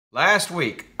Last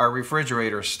week, our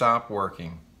refrigerator stopped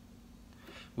working.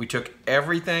 We took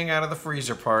everything out of the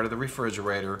freezer part of the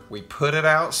refrigerator. We put it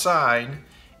outside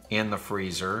in the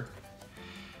freezer.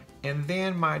 And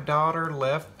then my daughter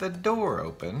left the door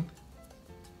open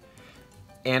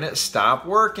and it stopped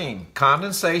working.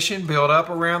 Condensation built up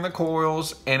around the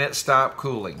coils and it stopped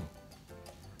cooling.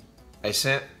 I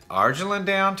sent Arjun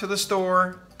down to the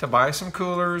store to buy some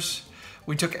coolers.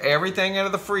 We took everything out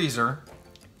of the freezer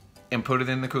and put it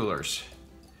in the coolers,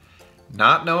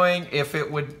 not knowing if it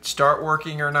would start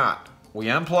working or not. We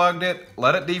unplugged it,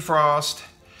 let it defrost.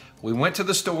 We went to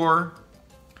the store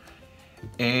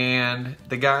and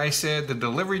the guy said the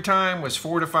delivery time was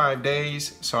 4 to 5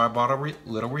 days, so I bought a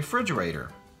little refrigerator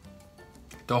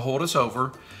to hold us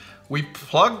over. We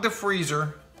plugged the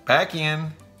freezer back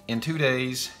in 2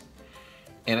 days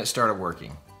and it started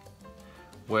working.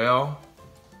 Well,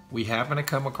 we happened to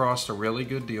come across a really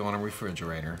good deal on a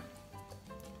refrigerator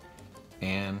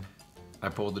and I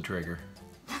pulled the trigger.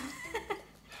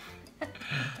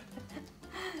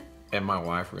 And my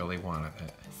wife really wanted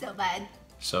it. So bad.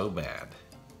 So bad.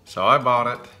 So I bought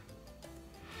it.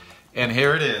 And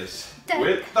here it is.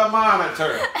 With the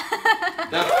monitor.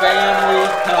 The family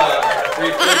tub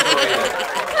refrigerator.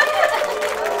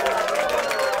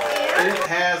 It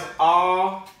has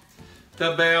all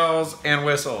the bells and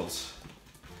whistles.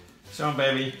 Show 'em,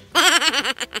 baby.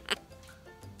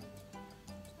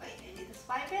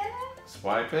 Swipe it.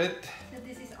 Swipe it. So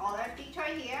this is all our picture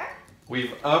here.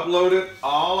 We've uploaded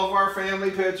all of our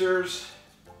family pictures.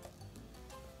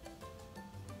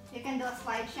 You can do a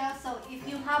slideshow. So if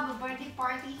you have a birthday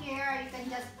party here, you can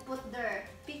just put their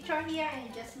picture here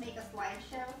and just make a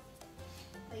slideshow.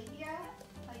 Right here,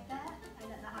 like that. I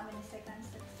don't know how many seconds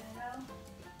it's gonna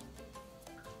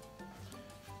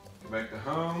go. Back to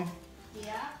home.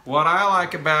 Yeah. What I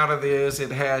like about it is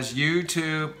it has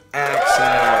YouTube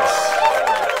access.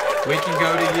 We can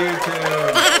go to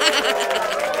YouTube.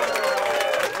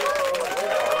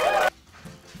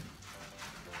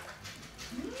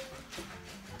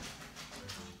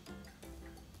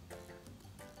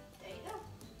 There you go.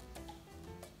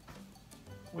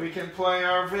 We can play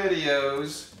our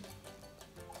videos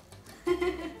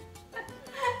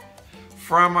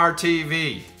from our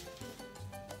TV.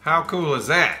 How cool is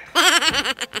that?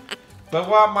 But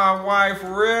what my wife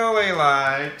really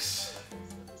likes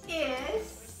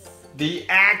is the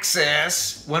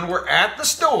access when we're at the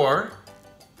store.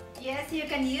 yes, you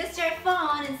can use your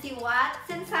phone and see what's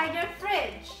inside your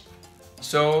fridge.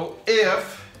 So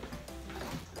if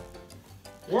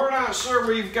we're not sure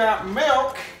we've got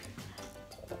milk,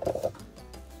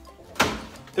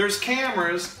 there's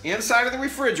cameras inside of the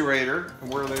refrigerator.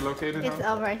 And where are they located? It's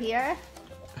over here.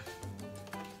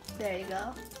 There you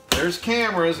go. There's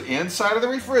cameras inside of the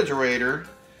refrigerator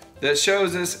that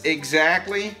shows us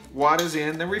exactly what is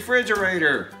in the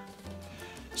refrigerator.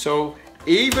 So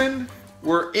even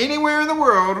we're anywhere in the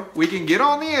world, we can get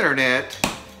on the internet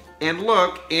and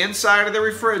look inside of the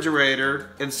refrigerator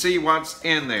and see what's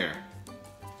in there.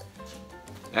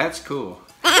 That's cool.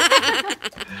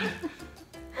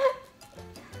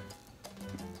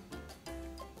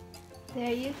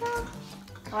 There you go.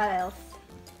 What else?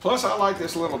 Plus I like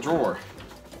this little drawer.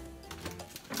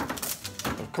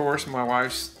 Of course, my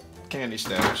wife's candy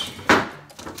stash.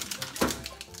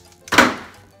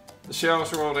 The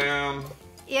shelves roll down.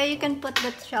 Yeah, you can put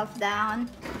the shelf down.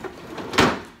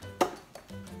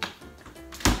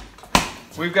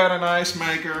 We've got an ice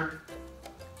maker,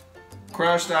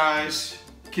 crushed ice,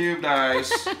 cubed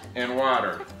ice, and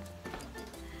water.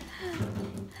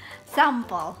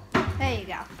 Sample. There you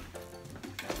go.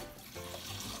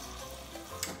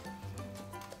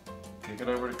 Kick it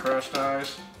over to crushed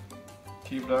ice,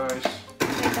 cubed ice.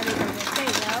 Wait a little bit. There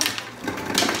you go.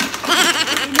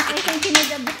 I think you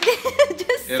need a bit.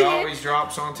 Just It see always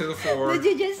drops onto the floor. Did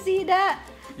you just see that?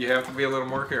 You have to be a little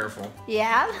more careful.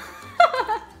 Yeah.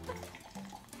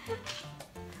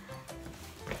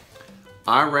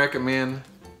 I recommend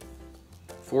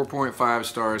 4.5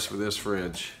 stars for this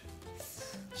fridge.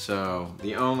 So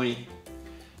the only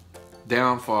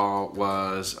downfall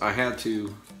was I had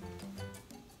to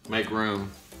make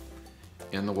room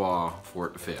in the wall for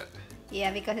it to fit.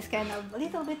 Yeah, because it's kind of a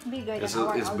little bit bigger than It's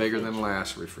our old bigger fridge. than the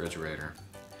last refrigerator.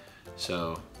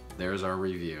 So there's our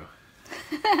review.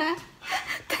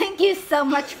 Thank you so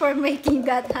much for making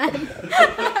that, Han.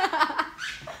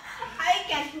 I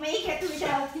can't make it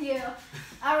without you.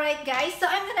 Alright guys, so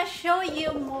I'm gonna show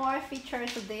you more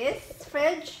features of this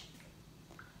fridge.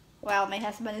 Well, my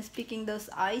husband is picking those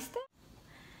ice.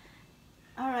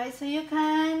 Alright, so you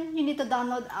need to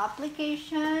download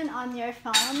application on your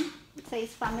phone. It says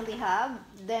Family Hub.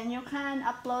 Then you can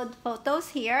upload photos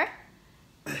here.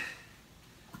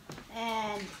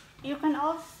 And you can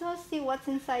also see what's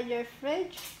inside your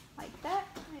fridge, like that.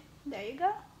 There you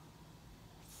go.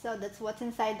 So that's what's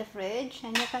inside the fridge,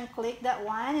 and you can click that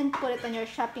one and put it on your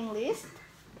shopping list.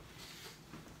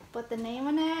 Put the name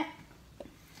on it.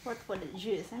 Or put it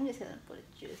juice. I'm just gonna put it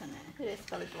juice on it. Did I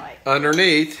spell it right?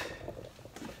 Underneath,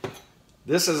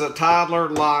 this is a toddler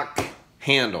lock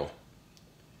handle.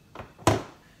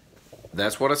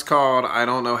 That's what it's called. I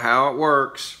don't know how it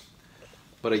works,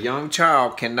 but a young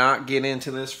child cannot get into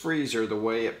this freezer the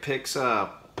way it picks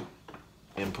up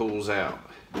and pulls out.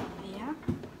 Yeah.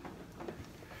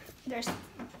 There's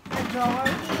a drawer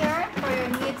here for your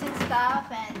needs and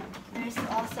stuff, and there's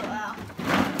also a...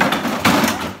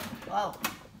 Whoa.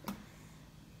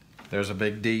 There's a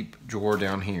big deep drawer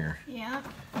down here. Yeah.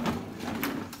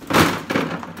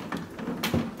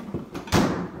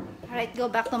 Alright, go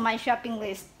back to my shopping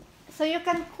list. So you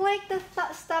can click the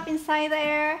stuff inside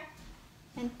there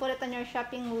and put it on your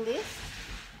shopping list.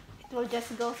 It will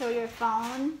just go through your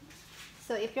phone.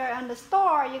 So if you're on the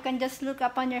store, you can just look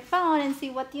up on your phone and see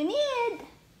what you need.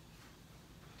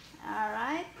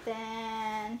 Alright,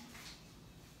 then.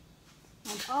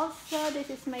 And also, this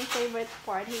is my favorite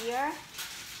part here.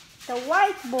 The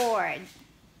whiteboard.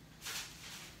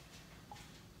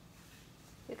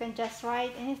 You can just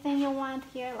write anything you want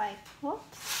here, like,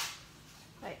 whoops,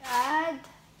 like add.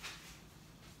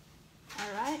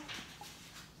 Alright.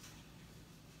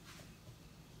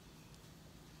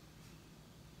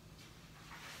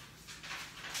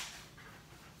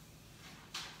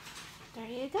 There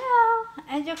you go.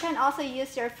 And you can also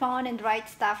use your phone and write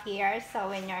stuff here. So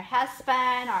when your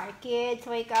husband or kids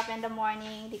wake up in the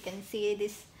morning, they can see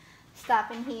this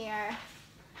stuff in here.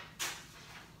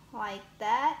 Like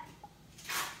that.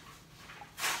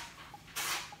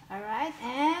 Alright,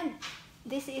 and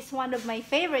this is one of my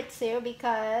favorites here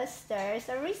because there's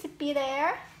a recipe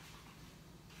there.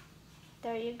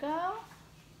 There you go.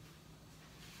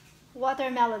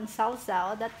 Watermelon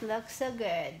salsa. That looks so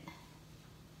good.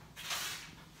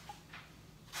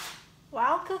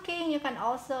 While cooking, you can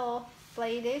also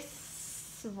play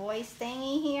this voice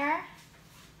thingy here.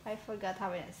 I forgot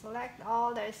how to select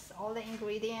all. There's all the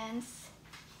ingredients.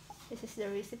 This is the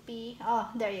recipe. Oh,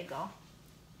 there you go.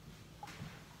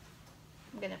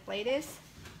 I'm gonna play this.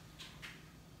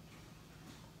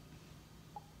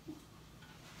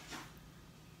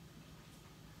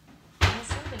 In a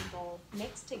serving bowl,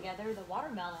 mix together the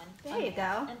watermelon, There you onion,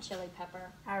 go. and chili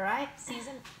pepper. Alright.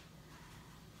 Season.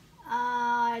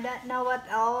 I don't know what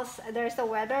else. There's the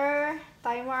weather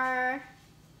timer.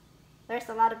 There's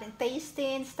a lot of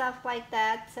tasting stuff like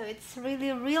that. So it's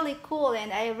really, really cool.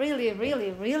 And I really,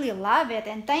 really, really love it.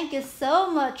 And thank you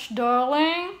so much,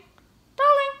 darling.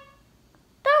 Darling.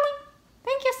 Darling.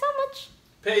 Thank you so much.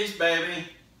 Peace, baby.